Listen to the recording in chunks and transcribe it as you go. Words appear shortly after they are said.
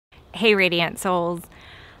Hey Radiant Souls,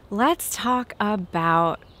 let's talk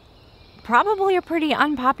about probably a pretty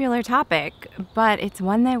unpopular topic, but it's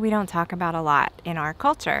one that we don't talk about a lot in our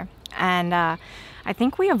culture. And I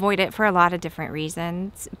think we avoid it for a lot of different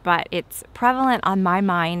reasons, but it's prevalent on my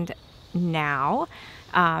mind now.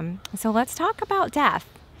 So let's talk about death.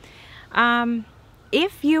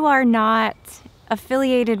 If you are not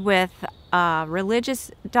affiliated with a religious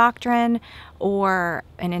doctrine or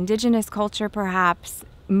an indigenous culture, perhaps,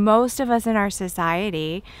 most of us in our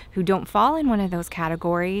society who don't fall in one of those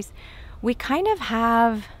categories, we kind of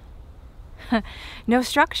have no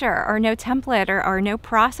structure or no template or no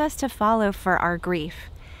process to follow for our grief.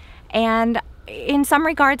 And in some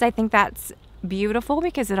regards, I think that's beautiful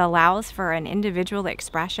because it allows for an individual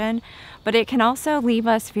expression, but it can also leave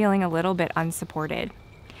us feeling a little bit unsupported.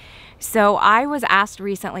 So I was asked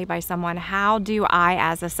recently by someone, how do I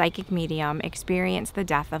as a psychic medium experience the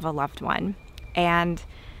death of a loved one? And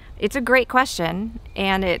it's a great question,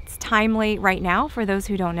 and it's timely right now. For those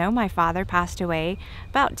who don't know, my father passed away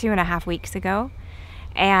about 2.5 weeks ago.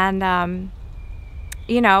 And,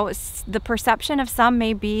 you know, the perception of some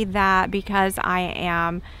may be that because I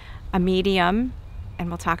am a medium, and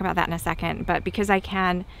we'll talk about that in a second, but because I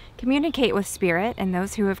can communicate with spirit and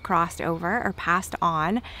those who have crossed over or passed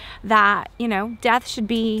on, that, you know, death should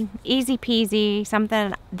be easy peasy,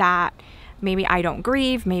 something that maybe I don't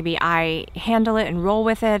grieve, maybe I handle it and roll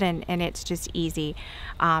with it, and it's just easy.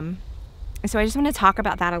 So I just want to talk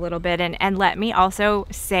about that a little bit, and let me also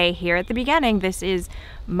say here at the beginning, this is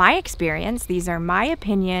my experience, these are my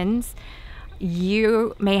opinions.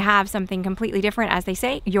 You may have something completely different. As they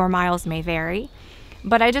say, your miles may vary.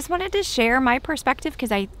 But I just wanted to share my perspective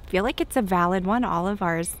because I feel like it's a valid one. All of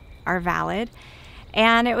ours are valid.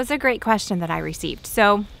 And it was a great question that I received.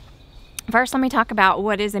 So first, let me talk about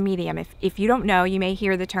what is a medium. If you don't know, you may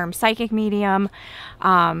hear the term psychic medium.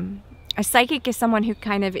 A psychic is someone who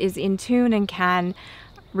kind of is in tune and can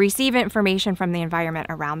receive information from the environment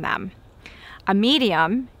around them. A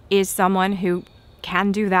medium is someone who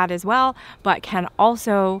can do that as well, but can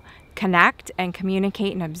also connect and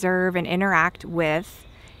communicate and observe and interact with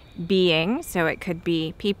beings. So it could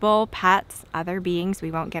be people, pets, other beings,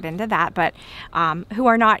 we won't get into that, but who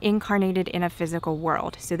are not incarnated in a physical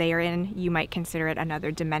world. So they are in, you might consider it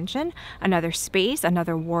another dimension, another space,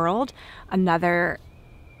 another world, another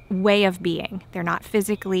way of being. They're not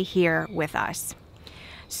physically here with us.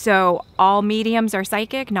 So all mediums are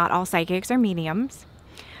psychic, not all psychics are mediums.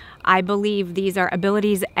 I believe these are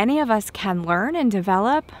abilities any of us can learn and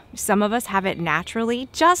develop. Some of us have it naturally,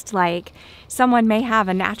 just like someone may have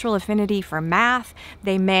a natural affinity for math.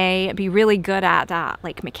 They may be really good at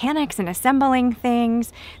like mechanics and assembling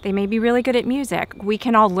things. They may be really good at music. We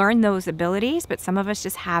can all learn those abilities, but some of us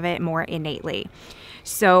just have it more innately.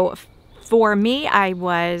 So for me, I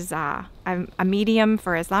was I'm a medium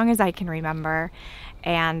for as long as I can remember,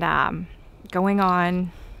 and going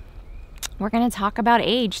on, we're going to talk about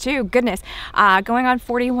age too. Goodness, going on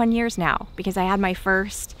 41 years now, because I had my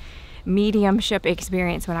first mediumship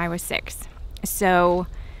experience when I was 6. So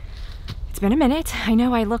it's been a minute. I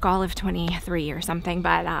know I look all of 23 or something,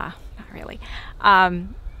 but not really.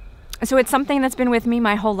 So it's something that's been with me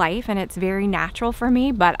my whole life, and it's very natural for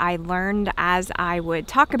me, but I learned as I would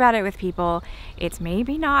talk about it with people, it's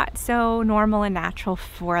maybe not so normal and natural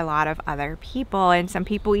for a lot of other people. And some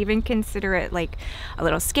people even consider it like a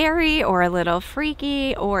little scary or a little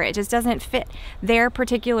freaky, or it just doesn't fit their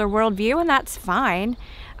particular worldview, and that's fine.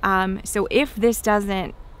 So if this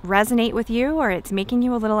doesn't resonate with you, or it's making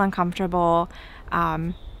you a little uncomfortable,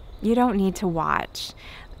 you don't need to watch.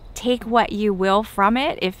 Take what you will from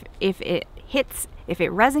it. If it hits, if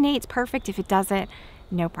it resonates, perfect. If it doesn't,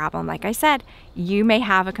 no problem. Like I said, you may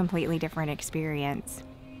have a completely different experience.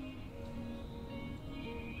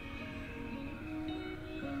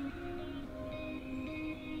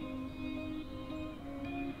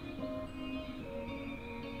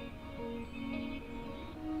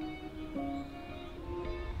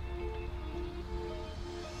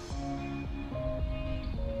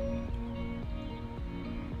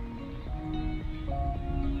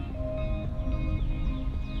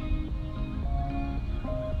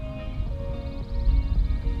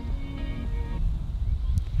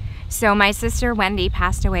 So my sister Wendy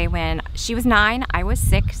passed away when she was 9, I was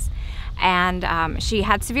 6, and she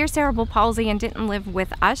had severe cerebral palsy and didn't live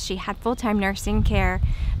with us. She had full-time nursing care.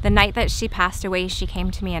 The night that she passed away, she came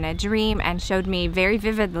to me in a dream and showed me very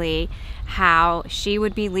vividly how she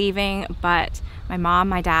would be leaving, but my mom,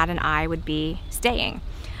 my dad, and I would be staying.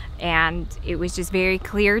 And it was just very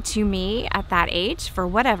clear to me at that age, for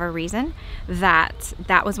whatever reason, that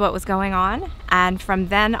that was what was going on. And from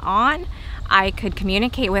then on, I could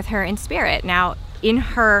communicate with her in spirit. Now, in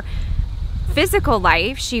her physical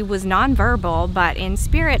life, she was nonverbal, but in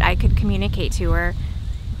spirit, I could communicate to her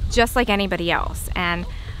just like anybody else. And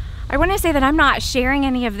I want to say that I'm not sharing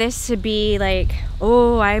any of this to be like,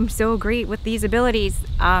 oh, I'm so great with these abilities,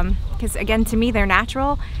 because again, to me, they're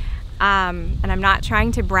natural, and I'm not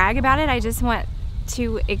trying to brag about it. I just want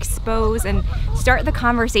to expose and start the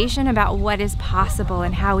conversation about what is possible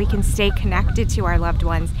and how we can stay connected to our loved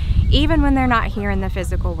ones, even when they're not here in the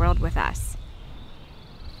physical world with us.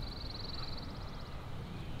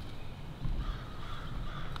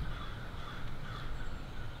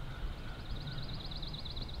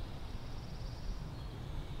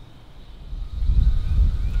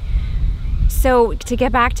 So to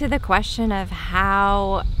get back to the question of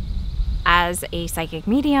how, as a psychic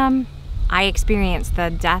medium, I experienced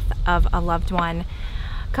the death of a loved one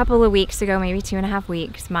a couple of weeks ago, maybe 2.5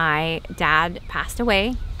 weeks. My dad passed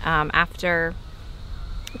away after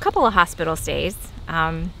a couple of hospital stays.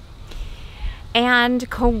 And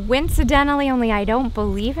coincidentally, only I don't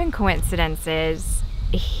believe in coincidences,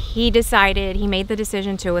 he made the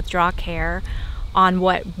decision to withdraw care on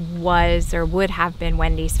what was or would have been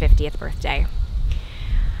Wendy's 50th birthday.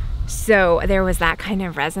 So there was that kind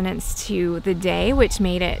of resonance to the day, which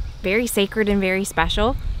made it very sacred and very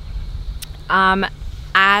special.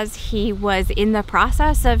 As he was in the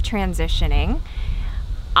process of transitioning,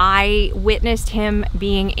 I witnessed him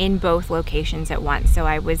being in both locations at once. So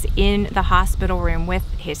I was in the hospital room with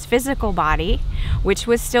his physical body, which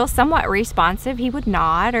was still somewhat responsive. He would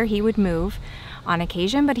nod or he would move on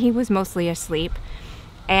occasion, but he was mostly asleep.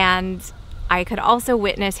 And I could also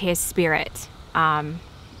witness his spirit.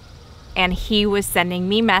 And he was sending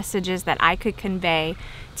me messages that I could convey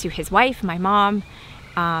to his wife, my mom,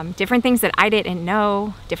 different things that I didn't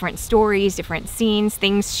know, different stories, different scenes,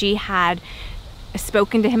 things she had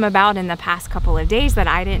spoken to him about in the past couple of days that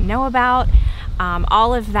I didn't know about.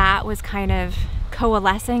 All of that was kind of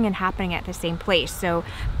coalescing and happening at the same place. So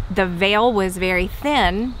the veil was very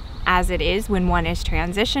thin, as it is when one is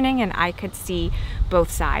transitioning, and I could see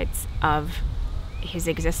both sides of his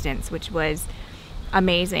existence, which was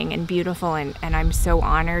amazing and beautiful, and I'm so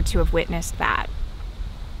honored to have witnessed that.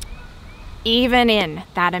 Even in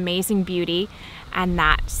that amazing beauty and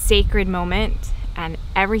that sacred moment and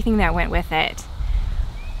everything that went with it,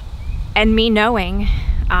 and me knowing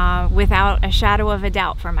without a shadow of a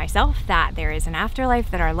doubt for myself that there is an afterlife,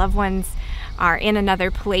 that our loved ones are in another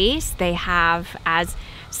place. They have, as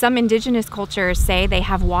some indigenous cultures say, they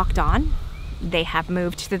have walked on. They have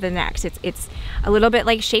moved to the next. It's a little bit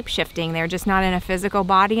like shape-shifting. They're just not in a physical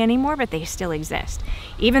body anymore, but they still exist.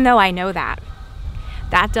 Even though I know that,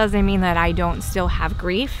 that doesn't mean that I don't still have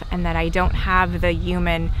grief and that I don't have the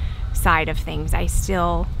human side of things. I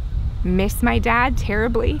still miss my dad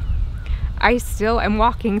terribly. I still am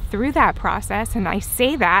walking through that process, and I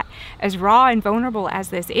say that as raw and vulnerable as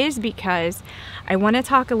this is because I want to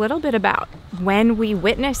talk a little bit about when we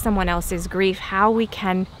witness someone else's grief, how we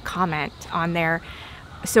can comment on their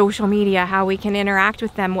social media, how we can interact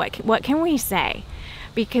with them, what can we say?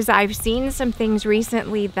 Because I've seen some things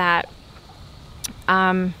recently that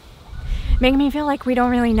make me feel like we don't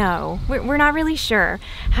really know. We're not really sure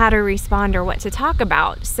how to respond or what to talk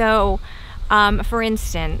about. So, for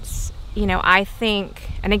instance, you know, I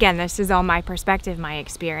think, and again, this is all my perspective, my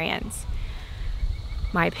experience,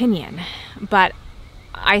 my opinion, but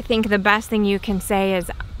I think the best thing you can say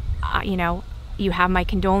is, you know, you have my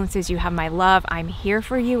condolences, you have my love, I'm here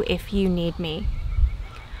for you if you need me.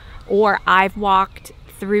 Or I've walked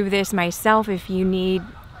through this myself, if you need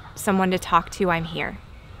someone to talk to, I'm here.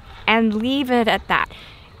 And leave it at that.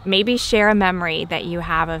 Maybe share a memory that you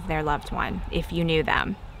have of their loved one, if you knew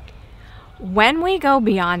them. When we go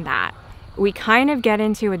beyond that, we kind of get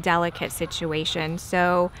into a delicate situation.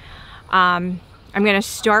 So I'm going to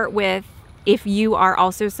start with, if you are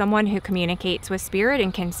also someone who communicates with spirit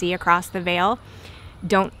and can see across the veil,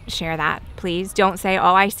 don't share that, please. Don't say,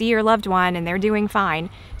 oh, I see your loved one and they're doing fine.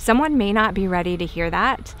 Someone may not be ready to hear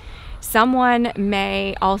that. Someone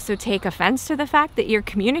may also take offense to the fact that you're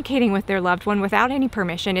communicating with their loved one without any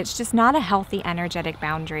permission. It's just not a healthy energetic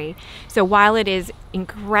boundary. So while it is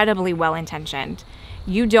incredibly well-intentioned,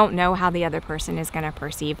 you don't know how the other person is going to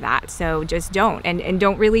perceive that. So just don't. And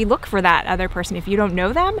don't really look for that other person. If you don't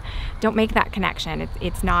know them, don't make that connection.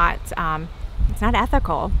 It's not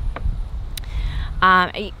ethical.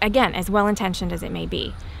 Again, as well-intentioned as it may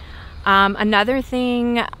be. Another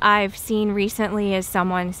thing I've seen recently is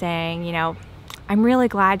someone saying, you know, I'm really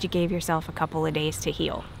glad you gave yourself a couple of days to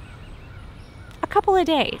heal. A couple of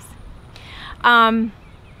days. That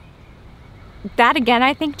again,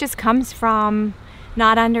 I think just comes from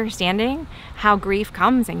not understanding how grief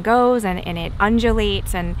comes and goes, and it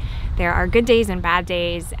undulates, and there are good days and bad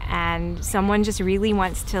days, and someone just really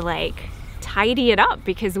wants to like tidy it up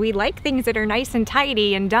because we like things that are nice and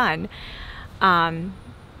tidy and done.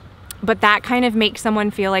 But that kind of makes someone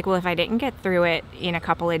feel like, well, if I didn't get through it in a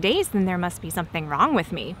couple of days, then there must be something wrong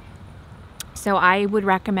with me. So I would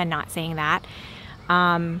recommend not saying that.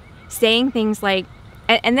 Saying things like,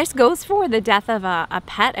 and this goes for the death of a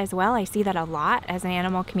pet as well. I see that a lot as an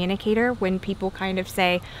animal communicator when people kind of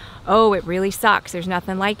say, oh, it really sucks, there's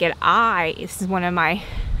nothing like it. This is one of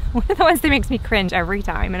the ones that makes me cringe every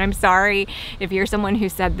time. And I'm sorry if you're someone who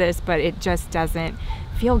said this, but it just doesn't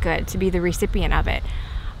feel good to be the recipient of it.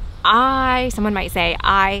 Someone might say,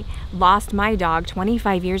 I lost my dog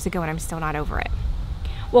 25 years ago and I'm still not over it.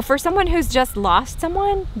 Well, for someone who's just lost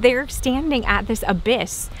someone, they're standing at this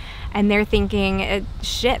abyss and they're thinking,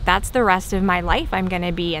 shit, that's the rest of my life I'm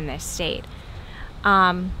gonna be in this state.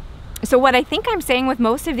 So what I think I'm saying with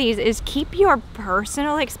most of these is keep your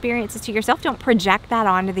personal experiences to yourself. Don't project that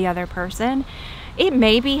onto the other person. It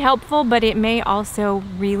may be helpful, but it may also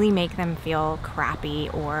really make them feel crappy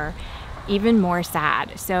or even more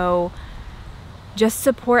sad. So just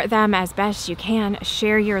support them as best you can.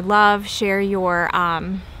 Share your love, share your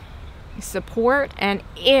support, and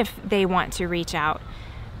if they want to reach out,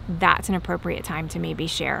 that's an appropriate time to maybe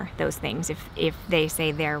share those things if they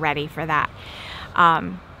say they're ready for that.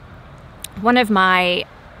 One of my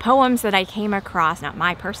poems that I came across, not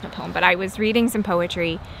my personal poem, but I was reading some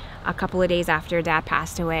poetry a couple of days after Dad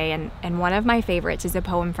passed away, and one of my favorites is a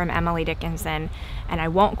poem from Emily Dickinson, and I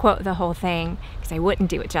won't quote the whole thing because I wouldn't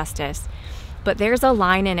do it justice, but there's a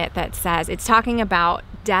line in it that says, it's talking about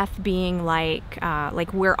death being like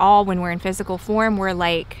we're all, when we're in physical form, we're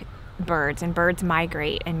like birds, and birds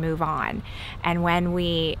migrate and move on, and when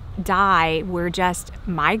we die, we're just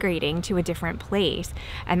migrating to a different place.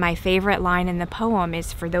 And my favorite line in the poem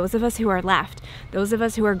is for those of us who are left, those of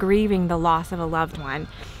us who are grieving the loss of a loved one,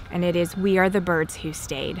 and it is, we are the birds who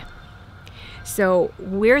stayed. So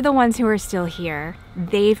we're the ones who are still here.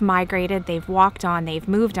 They've migrated, they've walked on, they've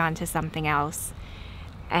moved on to something else,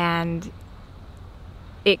 and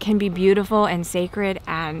it can be beautiful and sacred,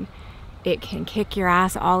 and it can kick your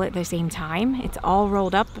ass all at the same time. It's all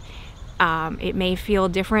rolled up. It may feel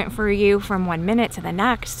different for you from one minute to the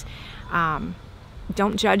next.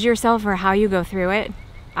 Don't judge yourself for how you go through it,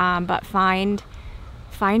 but find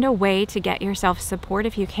a way to get yourself support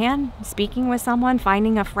if you can. Speaking with someone,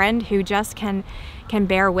 finding a friend who just can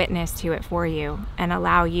bear witness to it for you and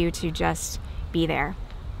allow you to just be there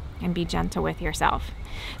and be gentle with yourself.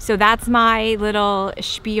 So that's my little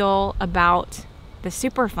spiel about the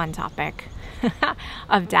super fun topic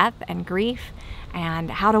of death and grief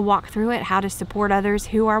and how to walk through it, how to support others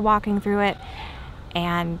who are walking through it.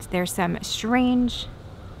 And there's some strange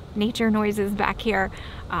nature noises back here.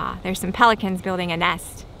 There's some pelicans building a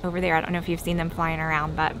nest over there. I don't know if you've seen them flying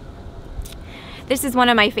around, but this is one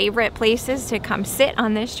of my favorite places to come sit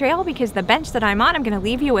on this trail because the bench that I'm on, I'm going to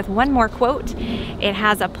leave you with one more quote. It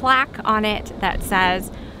has a plaque on it that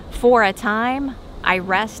says, "For a time, I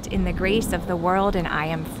rest in the grace of the world and I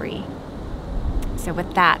am free." So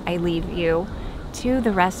with that, I leave you to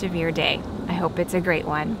the rest of your day. I hope it's a great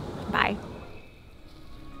one. Bye.